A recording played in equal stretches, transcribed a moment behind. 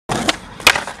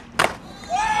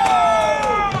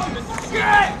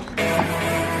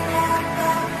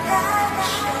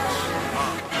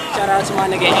out to my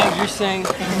nigga Andrew Singh.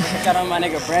 Shout out my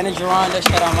nigga Brandon Geronda.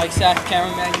 Shout out Mike Sack,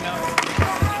 cameraman, you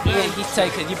know. He's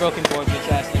tight because he broken board,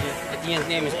 bitch ass nigga. At the end, his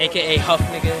name is AKA Huff,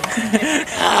 nigga.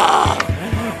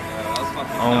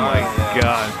 Oh my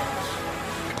god.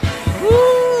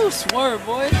 Woo! Swerve,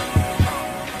 boy.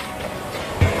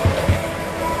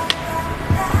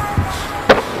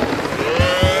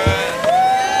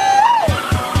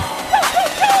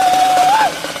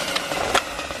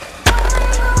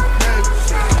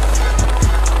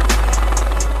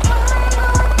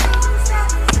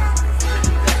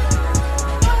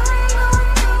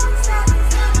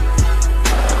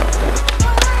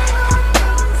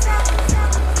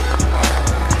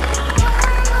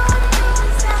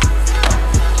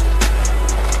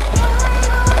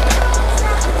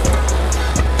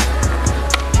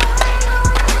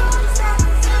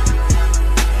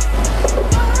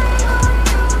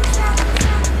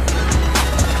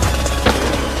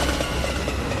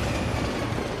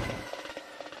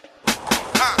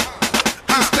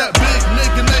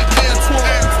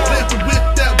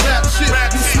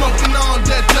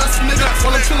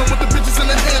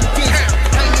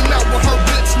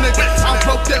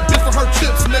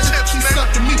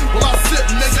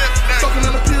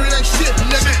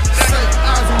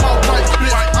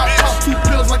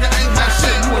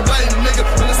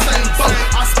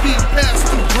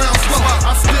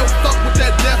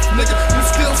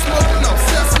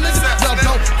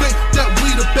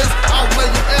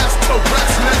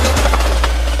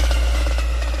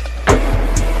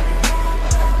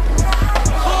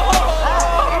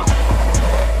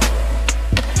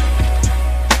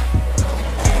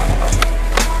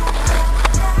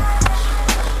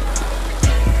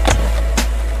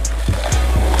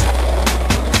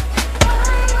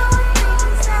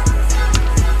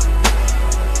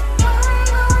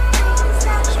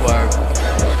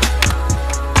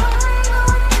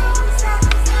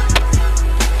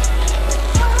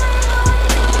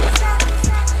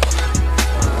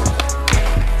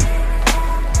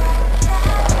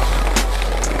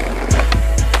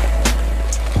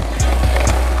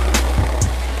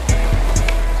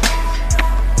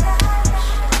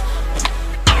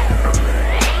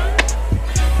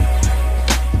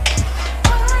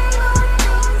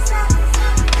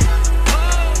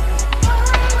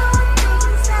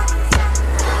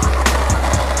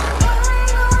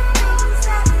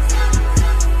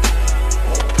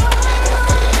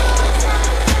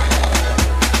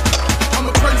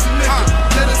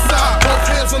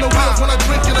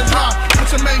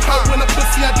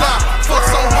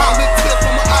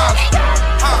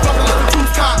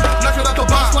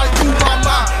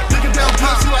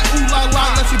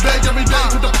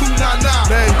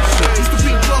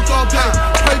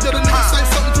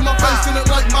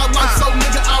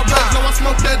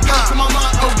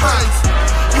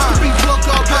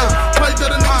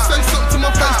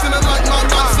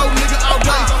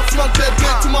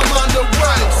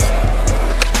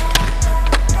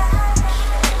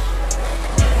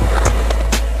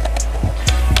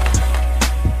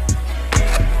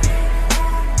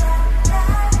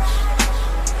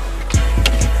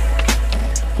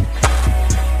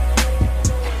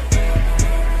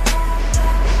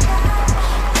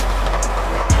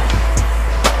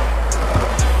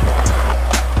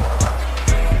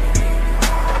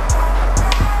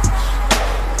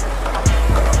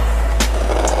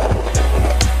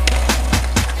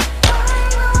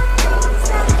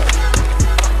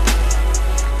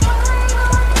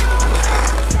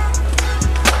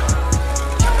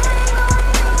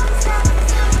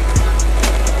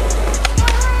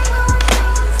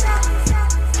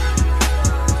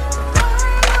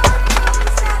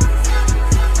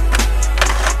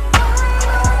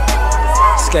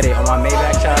 Get it on my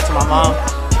Maybach. Shout out to my mom.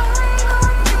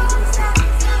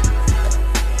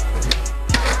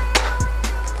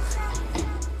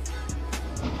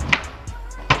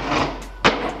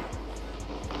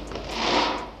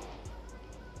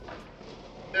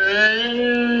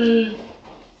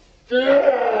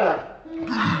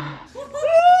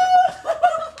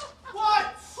 What?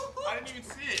 I didn't even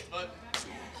see it, but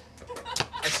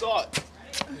I saw it.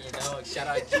 You know, shout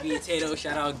out GB Tato,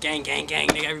 shout out gang,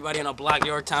 nigga, everybody on the block,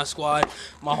 Yorktown squad,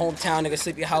 my hometown, nigga,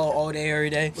 Sleepy Hollow all day, every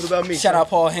day. What about me? Shout out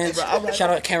Paul Hintz, shout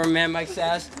out cameraman Mike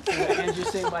Sass, Andrew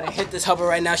Singh about to hit this hubber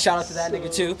right now, shout out to that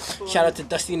nigga too, shout out to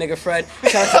Dusty nigga Fred,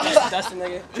 shout out to Dusty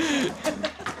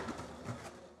nigga.